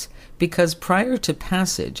difference because prior to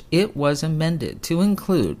passage, it was amended to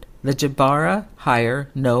include the Jabara Hire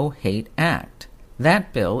No Hate Act.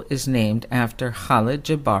 That bill is named after Khalid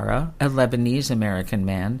Jabara, a Lebanese-American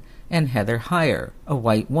man, and Heather Heyer, a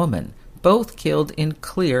white woman, both killed in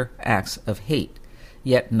clear acts of hate.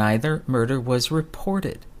 Yet neither murder was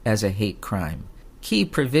reported as a hate crime. Key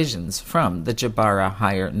provisions from the Jabara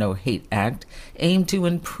Hire No Hate Act aim to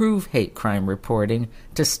improve hate crime reporting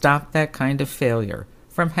to stop that kind of failure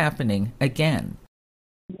from happening again.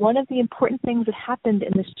 One of the important things that happened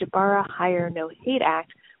in this Jabara Hire No Hate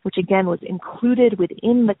Act, which again was included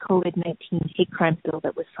within the COVID-19 hate crime bill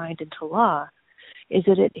that was signed into law, is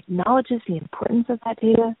that it acknowledges the importance of that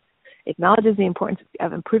data, acknowledges the importance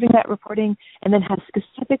of improving that reporting, and then has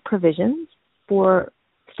specific provisions for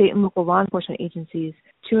state and local law enforcement agencies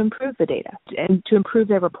to improve the data and to improve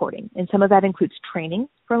their reporting. And some of that includes training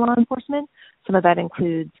for law enforcement. Some of that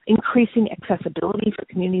includes increasing accessibility for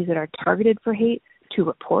communities that are targeted for hate to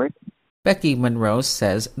report. Becky Monroe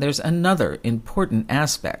says there's another important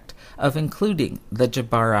aspect of including the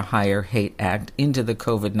Jabara Hire Hate Act into the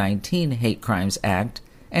COVID-19 Hate Crimes Act,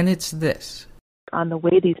 and it's this. On the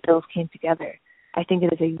way these bills came together, I think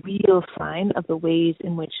it is a real sign of the ways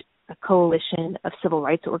in which a coalition of civil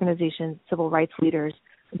rights organizations, civil rights leaders,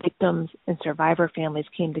 victims, and survivor families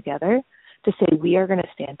came together to say we are going to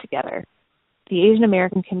stand together. The Asian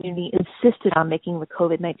American community insisted on making the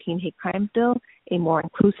COVID-19 hate crimes bill a more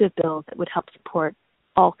inclusive bill that would help support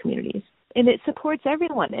all communities. And it supports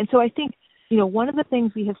everyone. And so I think, one of the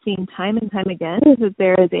things we have seen time and time again is that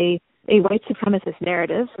there is a white supremacist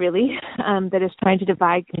narrative, really, that is trying to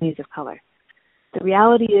divide communities of color. The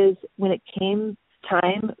reality is when it came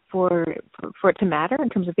time for it to matter in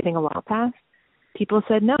terms of getting a law passed, people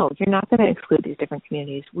said, no, you're not going to exclude these different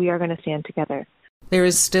communities. We are going to stand together. There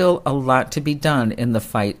is still a lot to be done in the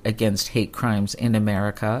fight against hate crimes in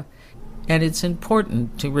America, and it's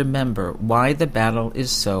important to remember why the battle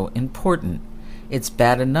is so important. It's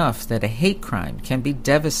bad enough that a hate crime can be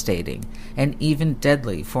devastating and even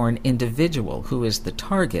deadly for an individual who is the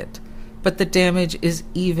target, but the damage is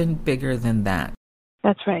even bigger than that.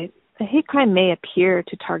 That's right. A hate crime may appear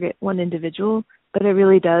to target one individual, but it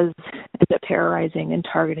really does end up terrorizing and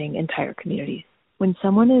targeting entire communities. When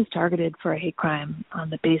someone is targeted for a hate crime on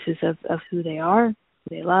the basis of who they are,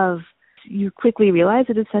 who they love, you quickly realize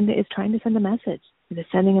that it's trying to send a message. It is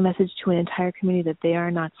sending a message to an entire community that they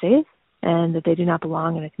are not safe and that they do not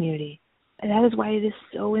belong in a community. And that is why it is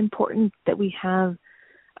so important that we have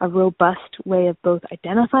a robust way of both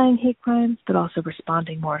identifying hate crimes, but also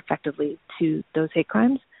responding more effectively to those hate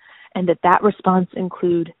crimes, and that response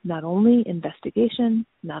include not only investigation,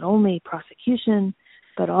 not only prosecution,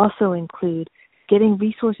 but also include getting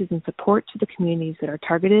resources and support to the communities that are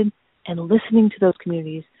targeted and listening to those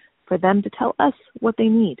communities for them to tell us what they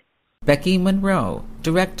need. Becky Monroe,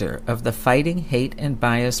 director of the Fighting Hate and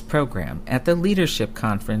Bias program at the Leadership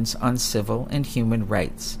Conference on Civil and Human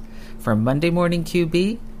Rights. For Monday Morning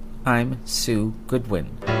QB, I'm Sue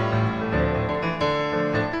Goodwin.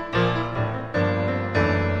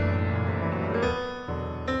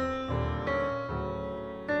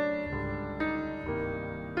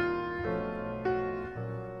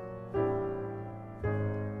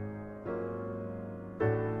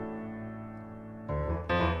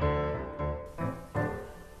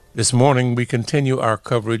 This morning, we continue our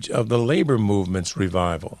coverage of the labor movement's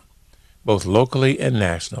revival, both locally and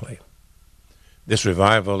nationally. This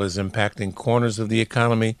revival is impacting corners of the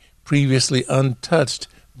economy previously untouched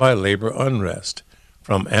by labor unrest,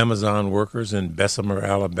 from Amazon workers in Bessemer,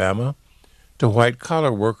 Alabama, to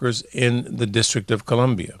white-collar workers in the District of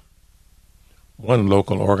Columbia. One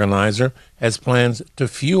local organizer has plans to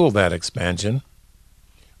fuel that expansion.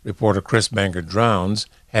 Reporter Chris Banger-Drowns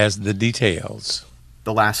has the details.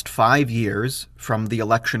 The last 5 years, from the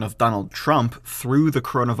election of Donald Trump through the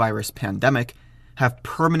coronavirus pandemic, have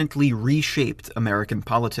permanently reshaped American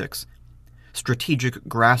politics. Strategic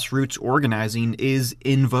grassroots organizing is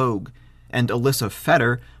in vogue, and Alyssa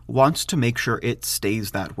Fetter wants to make sure it stays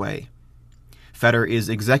that way. Fetter is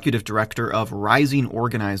executive director of Rising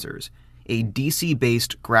Organizers, a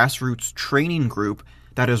DC-based grassroots training group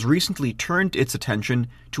that has recently turned its attention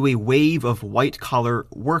to a wave of white-collar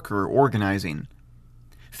worker organizing.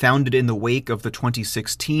 Founded in the wake of the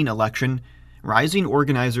 2016 election, Rising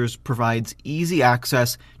Organizers provides easy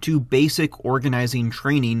access to basic organizing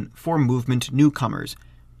training for movement newcomers,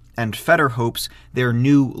 and Fetter hopes their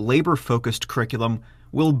new labor-focused curriculum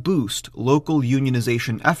will boost local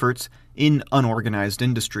unionization efforts in unorganized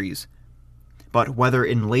industries. But whether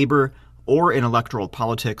in labor or in electoral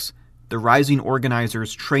politics, the Rising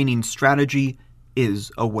Organizers training strategy is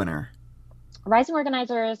a winner. Rising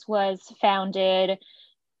Organizers was founded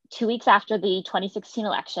 2 weeks after the 2016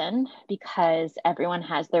 election because everyone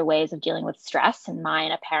has their ways of dealing with stress, and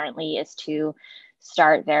mine apparently is to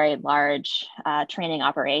start very large training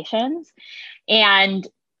operations. And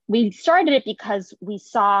we started it because we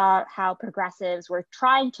saw how progressives were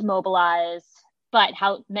trying to mobilize, but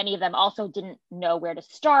how many of them also didn't know where to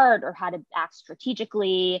start or how to act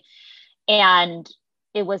strategically. And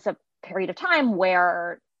it was a period of time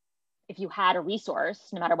where if you had a resource,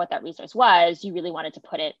 no matter what that resource was, you really wanted to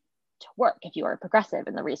put it to work if you were a progressive.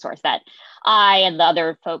 And the resource that I and the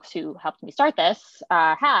other folks who helped me start this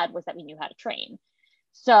had was that we knew how to train.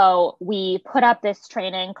 So we put up this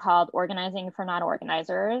training called Organizing for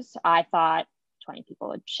Non-Organizers. I thought 20 people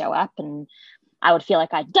would show up, and I would feel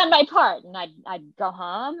like I'd done my part and I'd go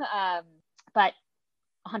home. But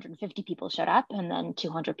 150 people showed up, and then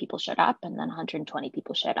 200 people showed up, and then 120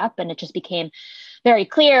 people showed up. And it just became very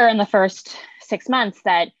clear in the first 6 months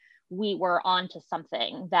that we were onto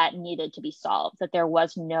something that needed to be solved, that there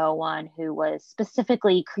was no one who was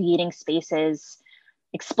specifically creating spaces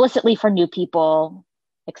explicitly for new people,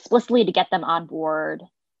 explicitly to get them on board,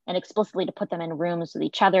 and explicitly to put them in rooms with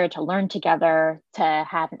each other, to learn together, to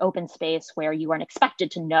have an open space where you weren't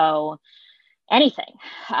expected to know anything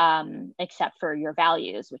except for your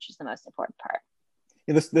values, which is the most important part.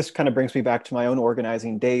 Yeah, this kind of brings me back to my own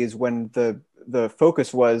organizing days when the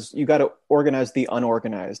focus was you got to organize the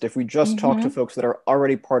unorganized. If we just talk to folks that are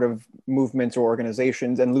already part of movements or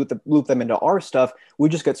organizations and loop them into our stuff, we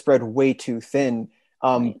just get spread way too thin.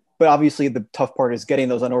 Right. But obviously the tough part is getting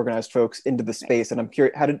those unorganized folks into the space. And I'm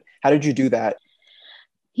curious, how did you do that?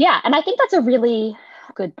 Yeah, and I think that's a really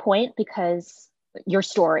good point, because your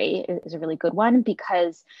story is a really good one,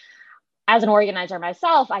 because as an organizer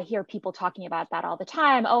myself, I hear people talking about that all the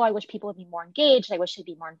time. Oh, I wish people would be more engaged. I wish they'd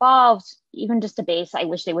be more involved. Even just a base, I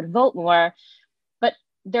wish they would vote more. But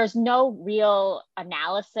there's no real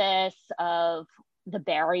analysis of the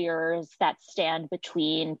barriers that stand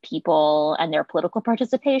between people and their political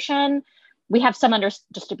participation. We have some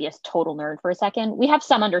just to be a total nerd for a second, we have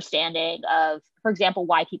some understanding of, for example,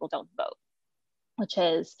 why people don't vote, which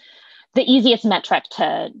is the easiest metric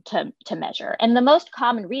to measure. And the most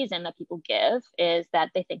common reason that people give is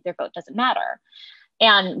that they think their vote doesn't matter.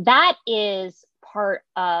 And that is part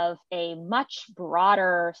of a much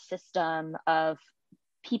broader system of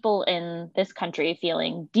people in this country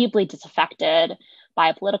feeling deeply disaffected by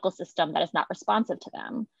a political system that is not responsive to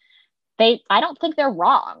them. I don't think they're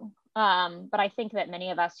wrong. But I think that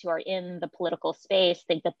many of us who are in the political space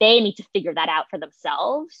think that they need to figure that out for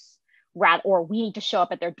themselves, or we need to show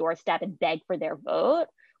up at their doorstep and beg for their vote,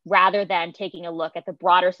 rather than taking a look at the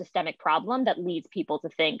broader systemic problem that leads people to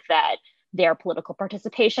think that their political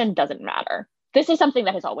participation doesn't matter. This is something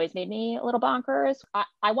that has always made me a little bonkers.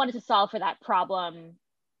 I wanted to solve for that problem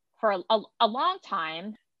for a long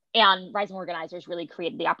time, and Rising Organizers really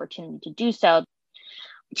created the opportunity to do so.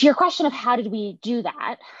 To your question of how did we do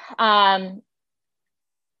that, I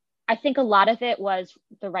think a lot of it was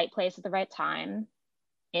the right place at the right time,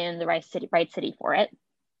 in the right city for it.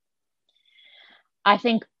 I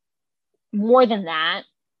think more than that,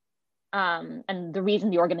 and the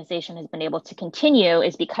reason the organization has been able to continue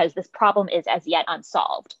is because this problem is as yet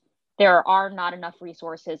unsolved. There are not enough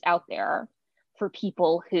resources out there for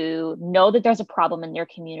people who know that there's a problem in their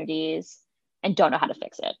communities and don't know how to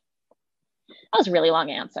fix it. That was a really long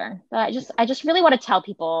answer. But I just really want to tell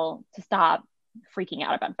people to stop freaking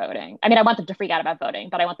out about voting. I mean, I want them to freak out about voting,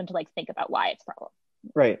 but I want them to think about why it's a problem.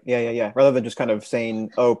 Right. Yeah. Rather than just kind of saying,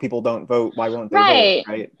 oh, people don't vote, why won't they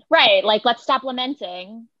vote? Right. Right. Like, let's stop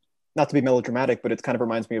lamenting. Not to be melodramatic, but it kind of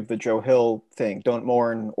reminds me of the Joe Hill thing. Don't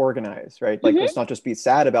mourn, organize, right? Like, let's not just be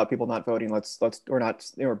sad about people not voting. Let's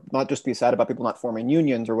not just be sad about people not forming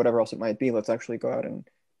unions or whatever else it might be. Let's actually go out and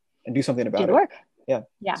do something about it. Do the work.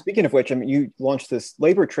 Yeah. Speaking of which, I mean, you launched this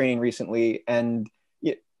labor training recently, and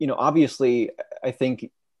obviously, I think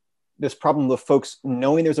this problem of folks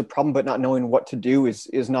knowing there's a problem but not knowing what to do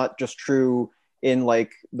is not just true in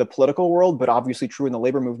like the political world, but obviously true in the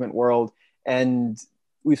labor movement world. And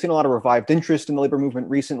we've seen a lot of revived interest in the labor movement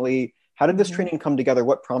recently. How did this training come together?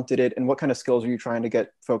 What prompted it? And what kind of skills are you trying to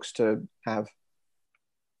get folks to have?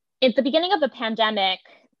 At the beginning of the pandemic,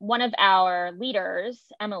 one of our leaders,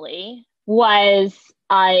 Emily, was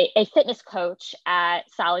a fitness coach at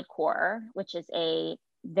Solid Core, which is a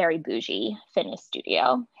very bougie fitness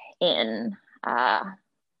studio in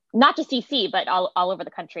not just DC, but all over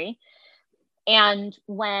the country. And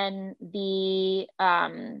when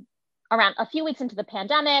around a few weeks into the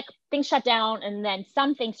pandemic, things shut down, and then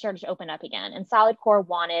some things started to open up again. And Solid Core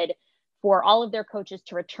wanted for all of their coaches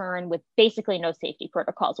to return with basically no safety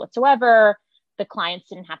protocols whatsoever. The clients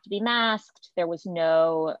didn't have to be masked. There was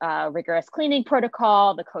no rigorous cleaning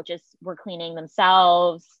protocol. The coaches were cleaning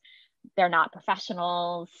themselves. They're not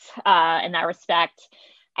professionals in that respect.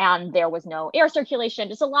 And there was no air circulation,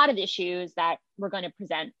 just a lot of issues that were going to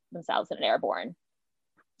present themselves in an airborne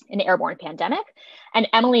pandemic. And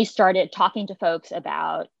Emily started talking to folks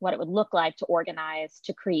about what it would look like to organize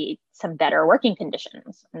to create some better working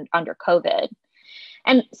conditions under COVID.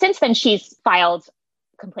 And since then, she's filed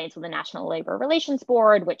complaints with the National Labor Relations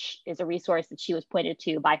Board, which is a resource that she was pointed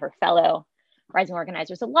to by her fellow Rising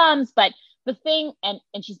Organizers alums. But the thing, and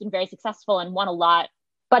she's been very successful and won a lot,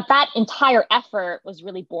 but that entire effort was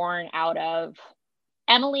really born out of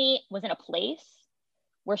Emily was in a place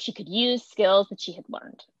where she could use skills that she had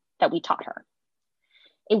learned, that we taught her.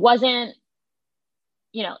 it wasn't,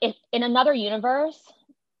 if in another universe,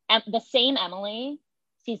 the same Emily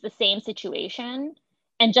sees the same situation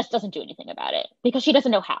and just doesn't do anything about it because she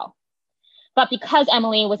doesn't know how. But because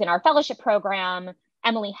Emily was in our fellowship program,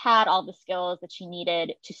 Emily had all the skills that she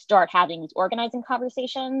needed to start having these organizing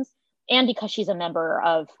conversations. And because she's a member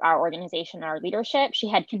of our organization, our leadership, she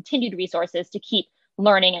had continued resources to keep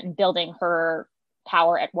learning and building her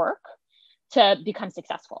power at work to become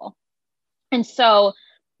successful. And so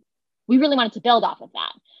we really wanted to build off of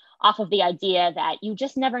that, off of the idea that you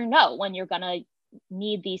just never know when you're going to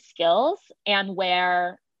need these skills, and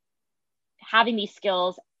where having these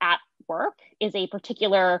skills at work is a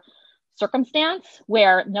particular circumstance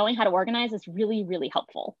where knowing how to organize is really, really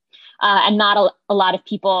helpful. And not a lot of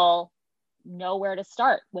people know where to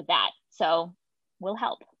start with that. So we'll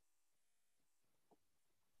help.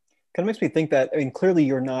 Kind of makes me think that, clearly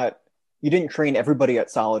you didn't train everybody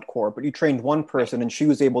at Solid Core, but you trained one person and she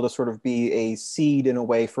was able to sort of be a seed in a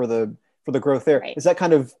way for the growth there. Right. Is that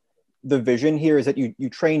kind of the vision here, is that you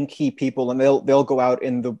train key people and they'll go out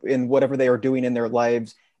in whatever they are doing in their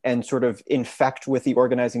lives and sort of infect with the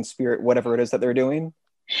organizing spirit, whatever it is that they're doing?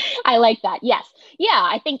 I like that. Yes. Yeah.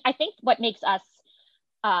 I think what makes us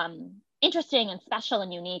interesting and special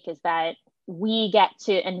and unique is that we get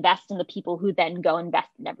to invest in the people who then go invest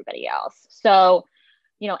in everybody else. So,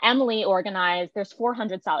 Emily organized, there's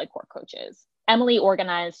 400 Solid Core coaches. Emily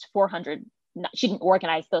organized 400, she didn't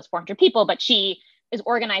organize those 400 people, but she is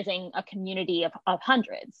organizing a community of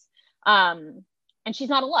hundreds. And she's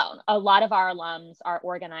not alone. A lot of our alums are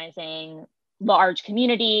organizing large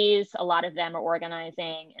communities. A lot of them are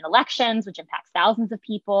organizing in elections, which impacts thousands of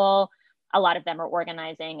people. A lot of them are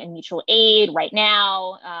organizing in mutual aid right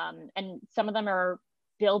now. And some of them are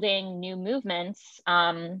building new movements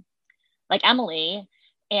like Emily,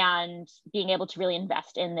 and being able to really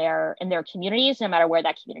invest in their communities, no matter where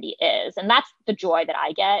that community is. And that's the joy that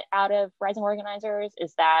I get out of Rising Organizers,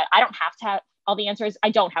 is that I don't have to have all the answers. I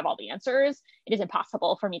don't have all the answers. It is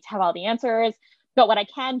impossible for me to have all the answers. But what I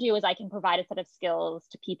can do is I can provide a set of skills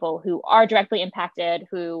to people who are directly impacted,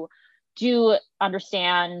 who do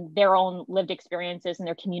understand their own lived experiences and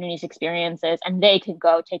their community's experiences, and they can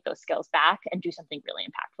go take those skills back and do something really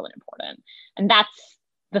impactful and important. And that's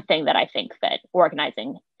the thing that I think that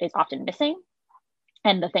organizing is often missing,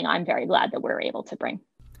 and the thing I'm very glad that we're able to bring.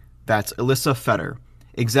 That's Alyssa Fetter,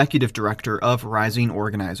 Executive Director of Rising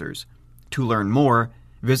Organizers. To learn more,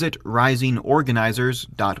 visit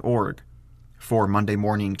risingorganizers.org. For Monday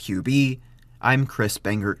Morning QB, I'm Chris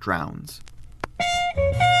Bangert-Drowns.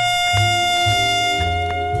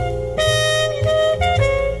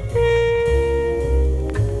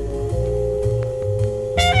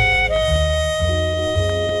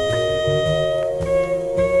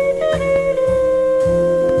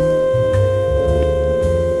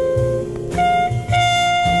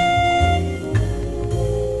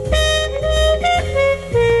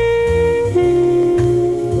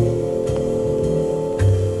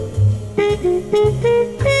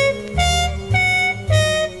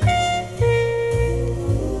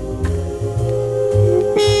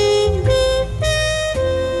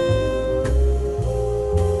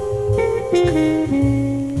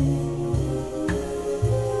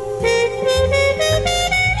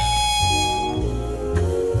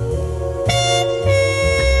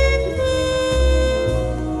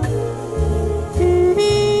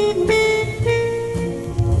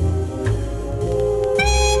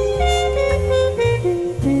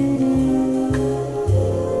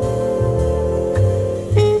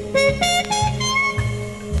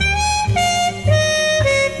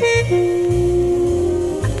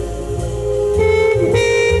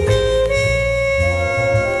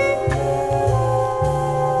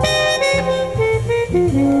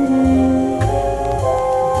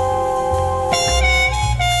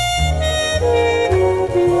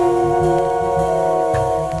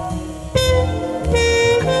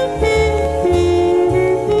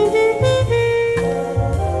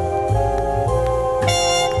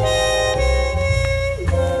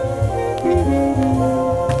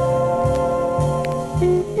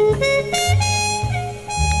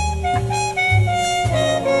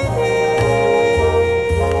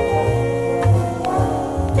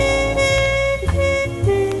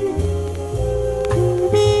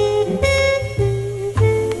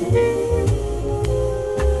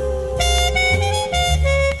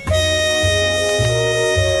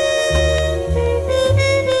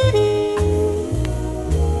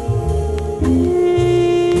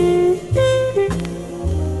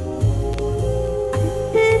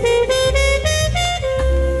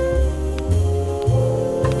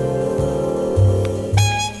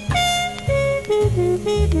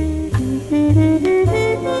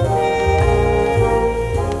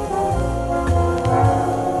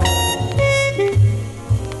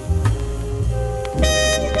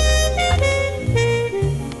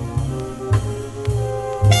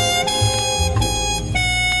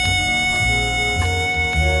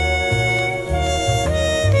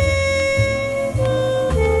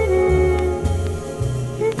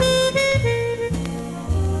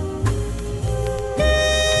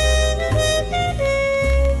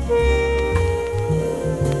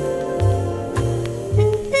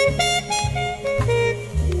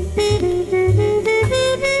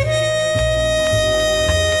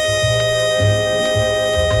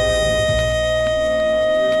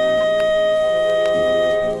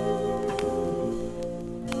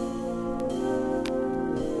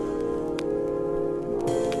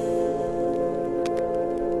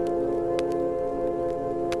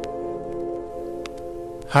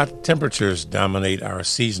 Hot temperatures dominate our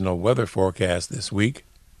seasonal weather forecast this week.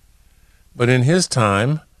 But in his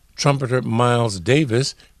time, trumpeter Miles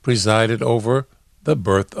Davis presided over the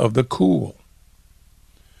birth of the cool.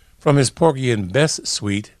 From his Porgy and Bess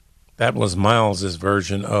suite, that was Miles's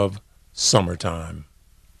version of Summertime.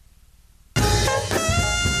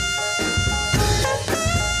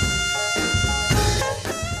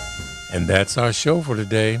 And that's our show for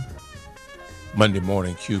today. Monday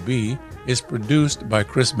Morning QB is produced by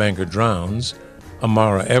Chris Banger-Drowns,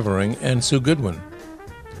 Amara Evering, and Sue Goodwin.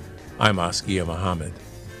 I'm Askia Muhammad.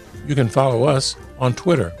 You can follow us on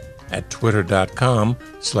Twitter at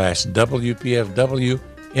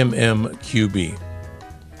twitter.com/WPFWMMQB.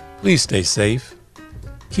 Please stay safe,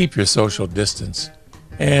 keep your social distance,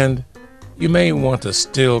 and you may want to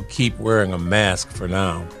still keep wearing a mask for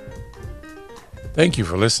now. Thank you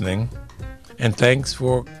for listening, and thanks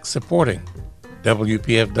for supporting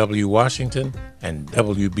WPFW Washington and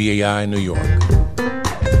WBAI New York.